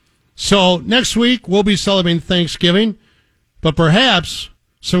So next week we'll be celebrating Thanksgiving, but perhaps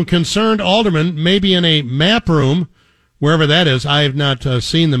some concerned aldermen may be in a map room, wherever that is. I have not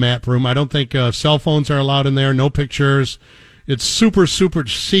seen the map room. I don't think cell phones are allowed in there, no pictures. It's super, super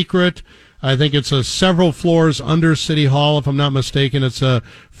secret. I think it's several floors under City Hall, if I'm not mistaken. It's a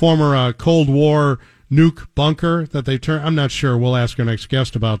former Cold War nuke bunker that they turned. I'm not sure. We'll ask our next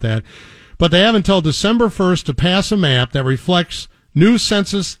guest about that. But they have until December 1st to pass a map that reflects new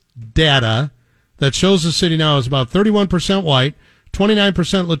census data that shows the city now is about 31% white,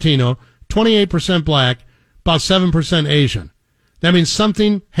 29% Latino, 28% black, about 7% Asian. That means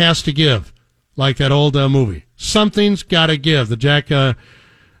something has to give, like that old movie. Something's got to give, the Jack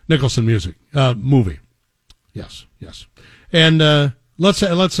Nicholson movie. Yes. And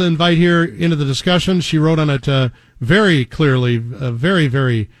let's invite her into the discussion. She wrote on it very clearly, very,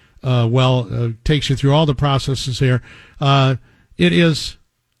 very well, takes you through all the processes here. It is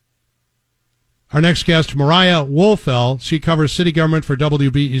our next guest, Mariah Woelfel. She covers city government for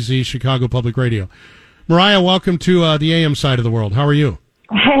WBEZ Chicago Public Radio. Mariah, welcome to the AM side of the world. How are you?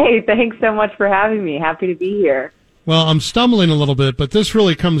 Hey, thanks so much for having me. Happy to be here. Well, I'm stumbling a little bit, but this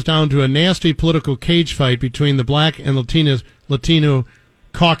really comes down to a nasty political cage fight between the black and Latino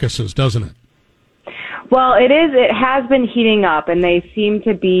caucuses, doesn't it? Well, it is. It has been heating up, and they seem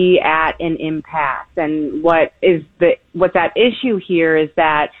to be at an impasse. And what's at issue here is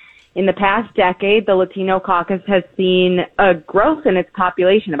that in the past decade, the Latino caucus has seen a growth in its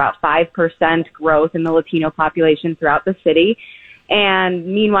population, about 5% growth in the Latino population throughout the city. And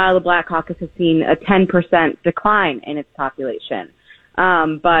meanwhile, the Black caucus has seen a 10% decline in its population.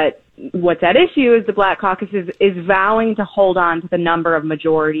 But what's at issue is the Black caucus is vowing to hold on to the number of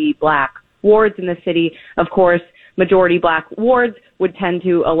majority Black wards in the city. Of course, majority Black wards would tend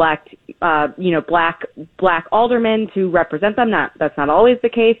to elect, Black aldermen to represent them. That's not always the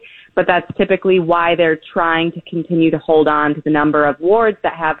case, but that's typically why they're trying to continue to hold on to the number of wards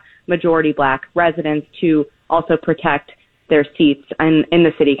that have majority Black residents to also protect their seats in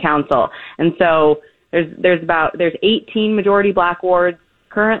the city council. And so there's 18 majority Black wards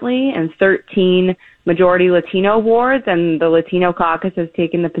currently and 13 majority Latino wards, and the Latino caucus has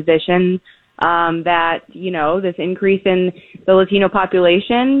taken the position that, this increase in the Latino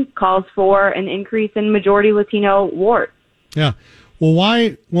population calls for an increase in majority Latino wards. Yeah. Well,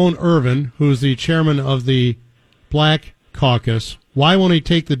 why won't Irvin, who's the chairman of the Black caucus, why won't he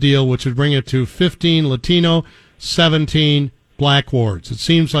take the deal which would bring it to 15 Latino, 17 Black wards? It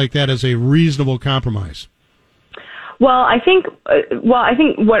seems like that is a reasonable compromise. Well, I think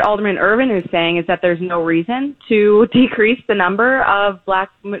what Alderman Irvin is saying is that there's no reason to decrease the number of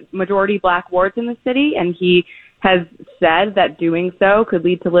majority Black wards in the city, and he has said that doing so could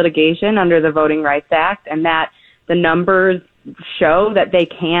lead to litigation under the Voting Rights Act, and that the numbers show that they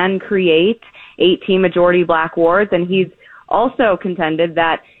can create 18 majority Black wards, and he's also contended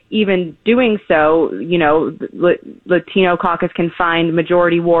that even doing so, Latino caucus can find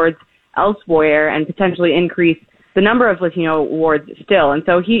majority wards elsewhere and potentially increase the number of Latino wards still. And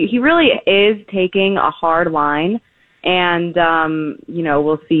so he really is taking a hard line, and,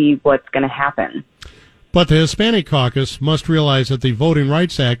 we'll see what's going to happen. But the Hispanic caucus must realize that the Voting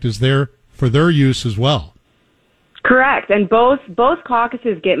Rights Act is there for their use as well. Correct. And both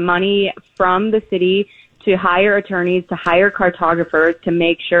caucuses get money from the city to hire attorneys, to hire cartographers, to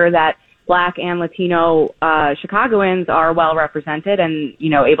make sure that Black and Latino Chicagoans are well represented and,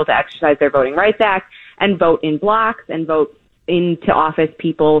 able to exercise their Voting Rights Act and vote in blocks and vote into office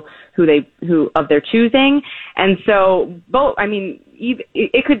people who of their choosing. And so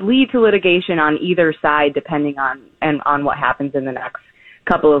it could lead to litigation on either side depending on what happens in the next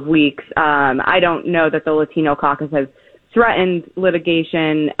couple of weeks. I don't know that the Latino caucus has threatened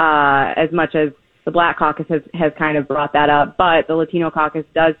litigation as much as the Black caucus has kind of brought that up, but the Latino caucus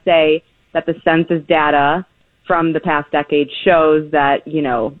does say that the census data from the past decade shows that,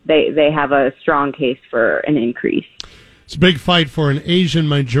 they have a strong case for an increase. It's a big fight for an Asian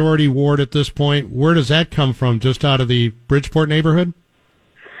majority ward at this point. Where does that come from? Just out of the Bridgeport neighborhood?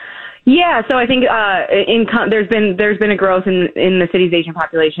 Yeah, so I think there's been a growth in the city's Asian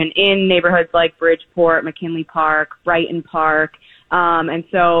population in neighborhoods like Bridgeport, McKinley Park, Brighton Park. And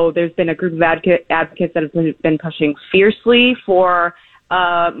so there's been a group of advocates that have been pushing fiercely for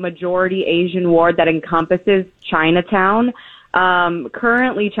a majority Asian ward that encompasses Chinatown.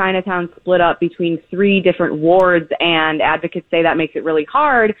 Currently, Chinatown's split up between 3 different wards, and advocates say that makes it really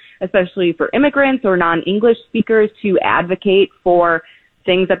hard, especially for immigrants or non-English speakers, to advocate for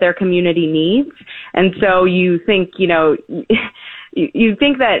things that their community needs. And so you think, you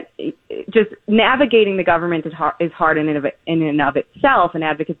think that just navigating the government is hard in and of itself. And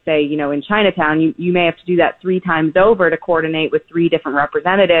advocates say, in Chinatown, you may have to do that 3 times over to coordinate with 3 different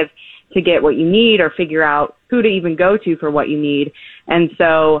representatives to get what you need or figure out who to even go to for what you need. And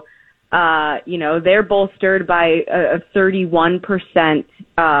so, they're bolstered by a 31%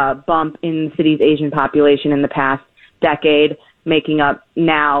 bump in the city's Asian population in the past decade, making up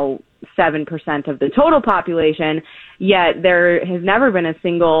now 7% of the total population. Yet there's never been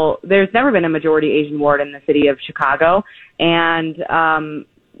a majority Asian ward in the city of Chicago, and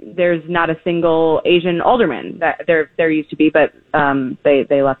there's not a single Asian alderman. That there used to be, but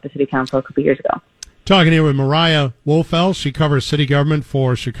they left the city council a couple years ago. Talking here with Mariah Woelfel. She covers city government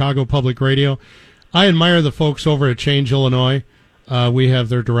for Chicago Public Radio. I admire the folks over at Change Illinois. We have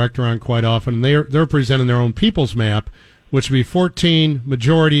their director on quite often. They're presenting their own people's map, which would be 14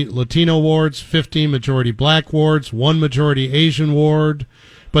 majority Latino wards, 15 majority black wards, 1 majority Asian ward.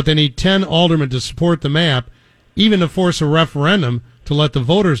 But they need 10 aldermen to support the map, even to force a referendum to let the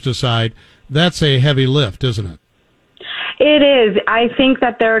voters decide. That's a heavy lift, isn't it? It is. I think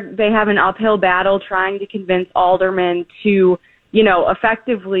that they have an uphill battle trying to convince aldermen to,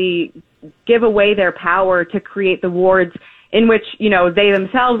 effectively give away their power to create the wards in which, they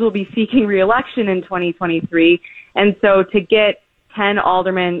themselves will be seeking re-election in 2023. And so to get 10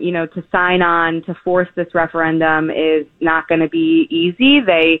 aldermen, to sign on to force this referendum is not going to be easy.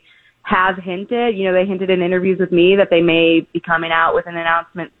 They have hinted, they hinted in interviews with me that they may be coming out with an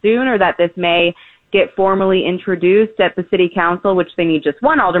announcement soon, or that this may get formally introduced at the city council, which they need just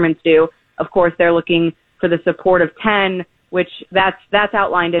 1 alderman to do. Of course, they're looking for the support of 10, which that's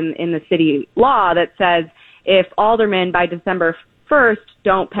outlined in the city law that says if aldermen by December 1st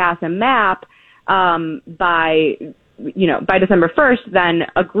don't pass a map by December 1st, then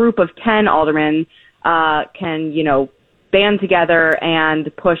a group of 10 aldermen can, band together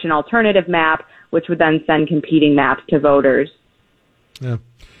and push an alternative map, which would then send competing maps to voters. Yeah.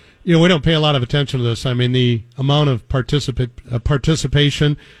 We don't pay a lot of attention to this. I mean, the amount of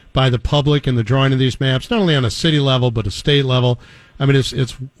participation by the public in the drawing of these maps, not only on a city level but a state level. I mean,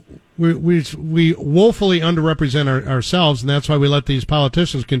 we woefully underrepresent ourselves, and that's why we let these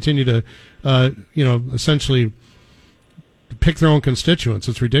politicians continue to, essentially pick their own constituents.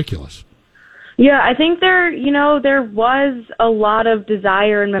 It's ridiculous. Yeah, I think there was a lot of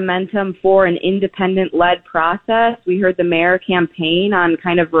desire and momentum for an independent-led process. We heard the mayor campaign on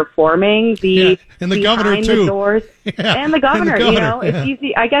kind of reforming and the governor too. The doors. Yeah, and the governor. It's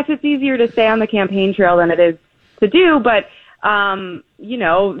easy. I guess it's easier to stay on the campaign trail than it is to do. But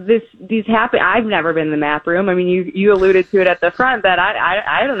these happen. I've never been in the map room. I mean, you alluded to it at the front that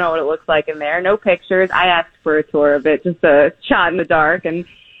I don't know what it looks like in there. No pictures. I asked for a tour of it, just a shot in the dark, and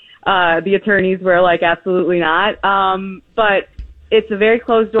the attorneys were like, absolutely not. But it's a very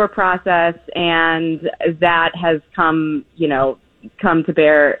closed door process, and that has come to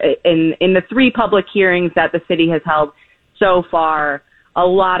bear in the 3 public hearings that the city has held so far. A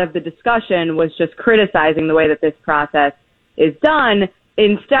lot of the discussion was just criticizing the way that this process is done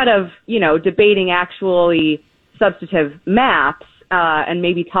instead of, debating actually substantive maps, and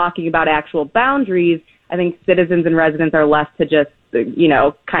maybe talking about actual boundaries. I think citizens and residents are left to just,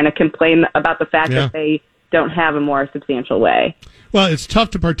 kind of complain about the fact that they don't have a more substantial way. Well, it's tough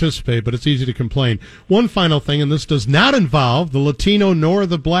to participate, but it's easy to complain. One final thing, and this does not involve the Latino nor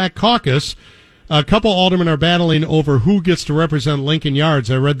the Black Caucus. A couple aldermen are battling over who gets to represent Lincoln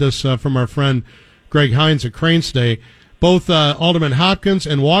Yards. I read this from our friend Greg Hines at Cranes Day. Both Alderman Hopkins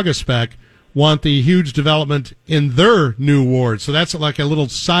and Waguespack want the huge development in their new ward. So that's like a little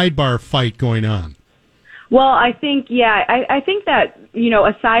sidebar fight going on. Well, I think that,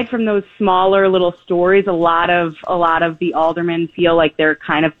 aside from those smaller little stories, a lot of the aldermen feel like they're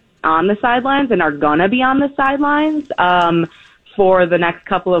kind of on the sidelines and are gonna be on the sidelines for the next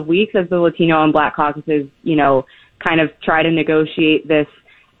couple of weeks as the Latino and Black caucuses, kind of try to negotiate this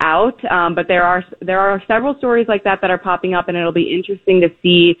out. But there are several stories like that are popping up, and it'll be interesting to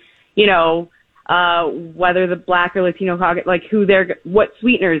see, whether the Black or Latino caucus, like what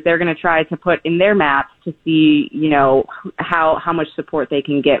sweeteners they're going to try to put in their maps to see, how much support they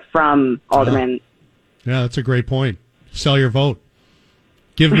can get from aldermen. Yeah, that's a great point. Sell your vote.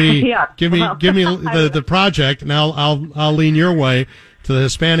 Give me, give me the project, and I'll lean your way to the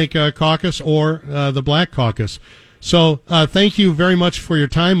Hispanic caucus or the Black caucus. So thank you very much for your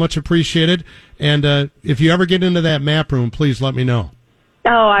time. Much appreciated. And if you ever get into that map room, please let me know. Oh,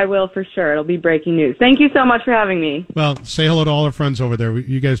 I will for sure. It'll be breaking news. Thank you so much for having me. Well, say hello to all our friends over there.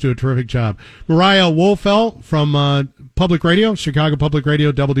 You guys do a terrific job. Mariah Woelfel from Public Radio, Chicago Public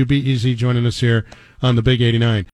Radio, WBEZ, joining us here on the Big 89.